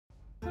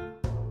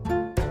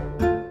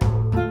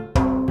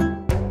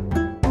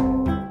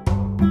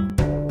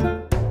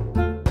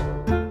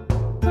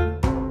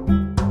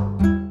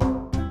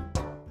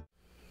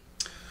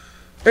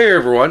Hey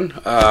everyone,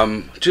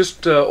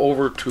 just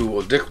over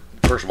to Dick.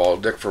 First of all,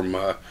 Dick from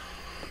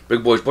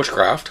Big Boys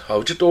Bushcraft. I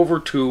was just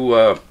over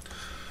to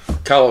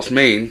Calais,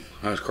 Maine.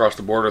 I was across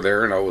the border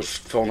there, and I was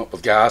filling up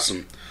with gas,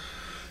 and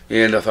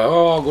I thought,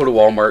 oh, I'll go to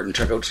Walmart and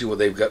check out, see what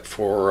they've got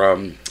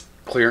for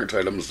clearance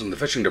items in the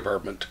fishing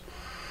department.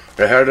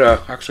 They had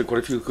actually quite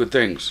a few good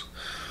things,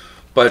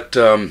 but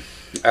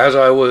as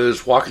I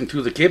was walking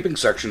through the camping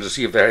section to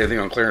see if they had anything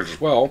on clearance as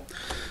well,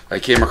 I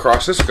came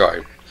across this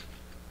guy.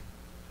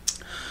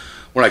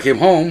 When I came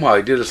home, I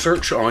did a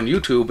search on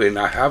YouTube, and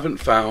I haven't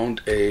found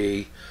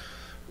a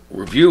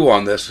review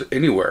on this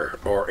anywhere,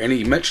 or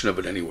any mention of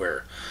it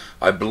anywhere.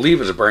 I believe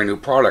it's a brand new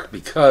product,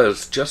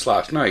 because just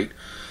last night,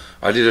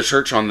 I did a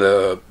search on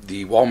the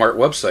Walmart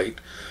website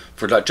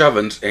for Dutch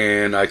ovens,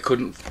 and I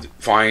couldn't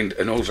find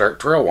an Ozark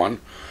Trail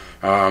one.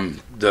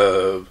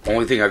 The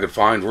only thing I could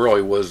find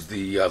really was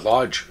the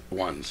Lodge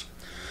ones,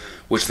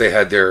 which they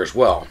had there as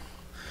well.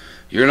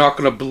 You're not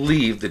going to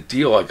believe the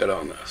deal I got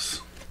on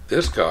this.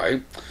 This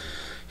guy...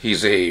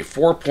 He's a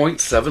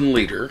 4.7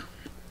 liter,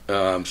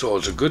 so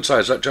it's a good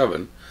size Dutch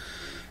oven,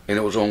 and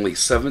it was only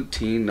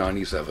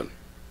 $17.97.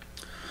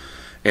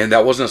 And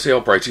that wasn't a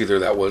sale price either.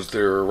 That was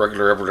their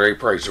regular everyday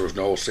price. There was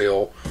no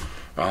sale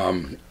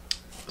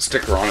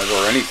sticker on it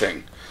or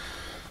anything.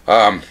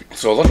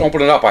 So let's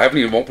open it up. I haven't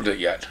even opened it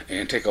yet,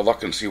 and take a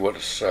look and see what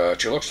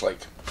she looks like.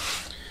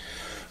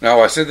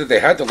 Now, I said that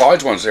they had the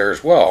Lodge ones there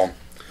as well.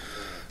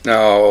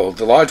 Now,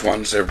 the Lodge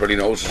ones, everybody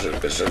knows,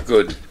 is a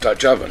good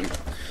Dutch oven.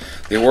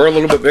 They were a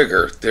little bit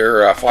bigger.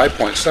 They're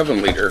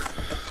 5.7 liter,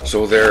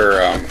 so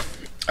they're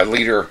a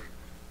liter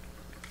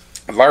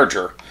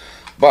larger.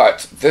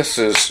 But this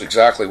is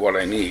exactly what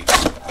I need.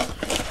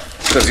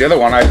 Because the other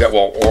one I got,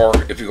 well, or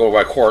if you go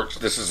by quart,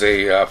 this is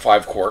a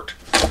 5-quart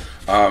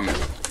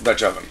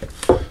Dutch oven.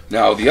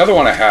 Now, the other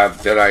one I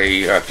have that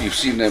if you've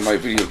seen in my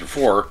videos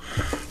before,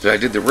 that I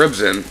did the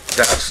ribs in,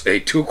 that's a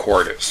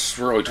 2-quart. It's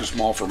really too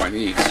small for my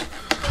needs.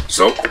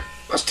 So,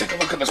 let's take a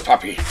look at this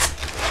puppy.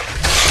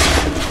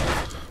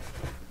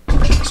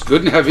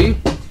 Good and heavy.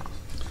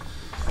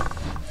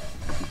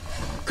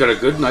 Got a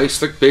good, nice,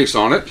 thick base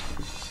on it.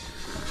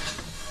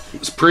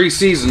 It's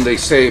pre-seasoned, they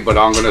say, but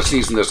I'm going to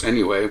season this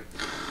anyway.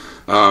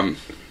 I'll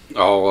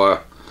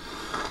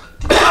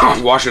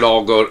wash it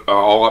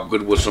all up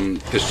good with some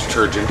dish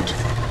detergent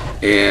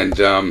and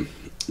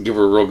give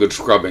her a real good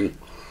scrubbing.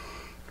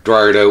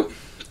 Dry it out,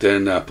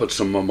 then put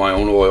some of my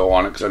own oil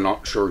on it because I'm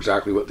not sure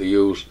exactly what they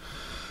use,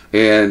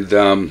 and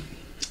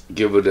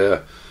give it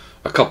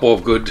a couple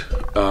of good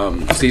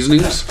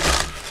seasonings,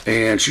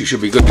 and she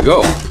should be good to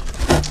go.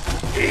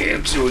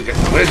 And see, we get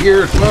the lid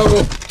here.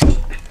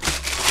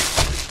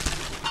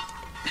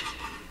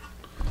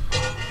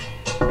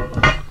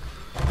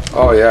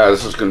 Oh yeah,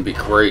 this is going to be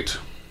great.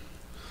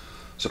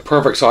 It's a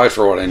perfect size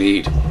for what I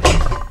need.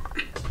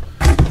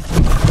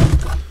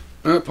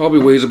 It probably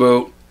weighs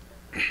about,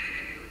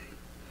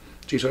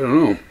 geez, I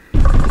don't know,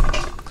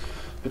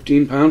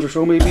 15 pounds or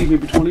so, maybe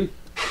 20.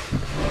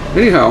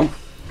 Anyhow,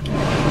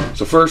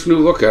 so first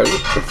look at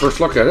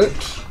it,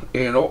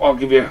 and I'll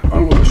give you, I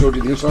don't know if I showed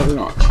you the inside or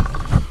not.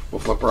 We'll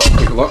flip her up,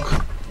 take a look.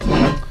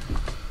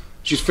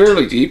 She's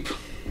fairly deep.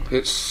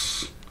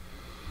 It's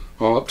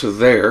all up to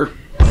there.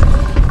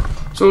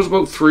 So it's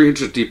about 3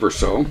 inches deep or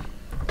so.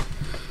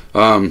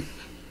 Do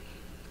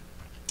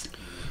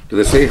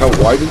they say how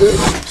wide it is?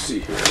 Let's see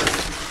here.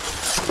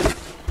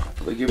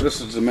 They give us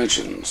the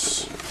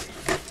dimensions.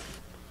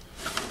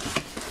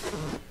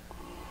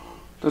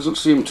 Doesn't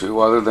seem to,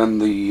 other than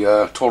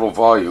the total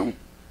volume.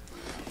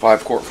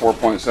 5-quart,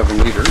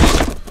 4.7 liters.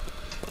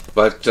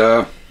 But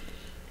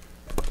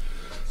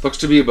looks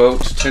to be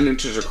about 10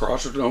 inches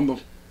across, or no,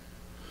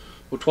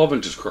 about 12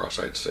 inches across,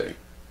 I'd say.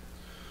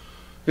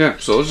 Yeah,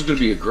 so this is going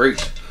to be a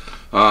great.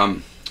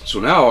 So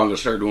now I'm going to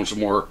start doing some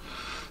more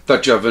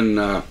Dutch oven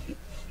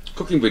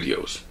cooking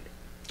videos.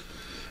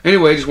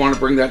 Anyway, I just want to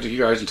bring that to you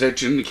guys'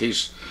 attention in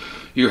case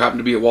you happen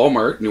to be at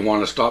Walmart and you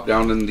want to stop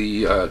down in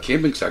the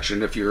camping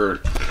section. If you're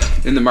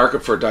in the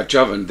market for a Dutch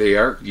oven, they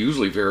are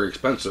usually very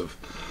expensive,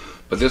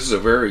 but this is a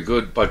very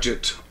good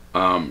budget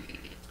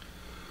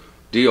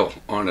deal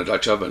on a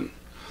Dutch oven.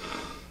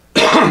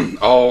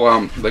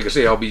 Like I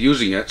say, I'll be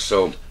using it,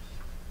 so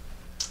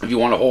if you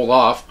want to hold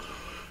off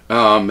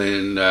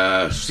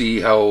and see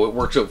how it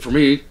works out for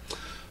me,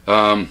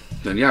 then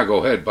yeah,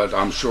 go ahead, but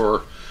I'm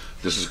sure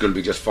this is going to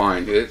be just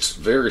fine. It's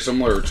very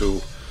similar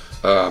to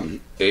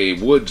a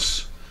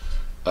Woods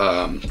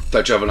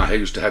Dutch oven I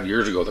used to have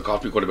years ago that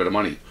cost me quite a bit of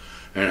money,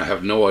 and I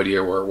have no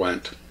idea where it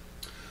went.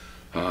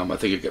 I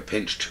think it got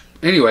pinched.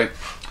 Anyway,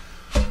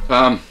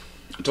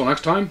 until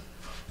next time,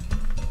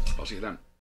 I'll see you then.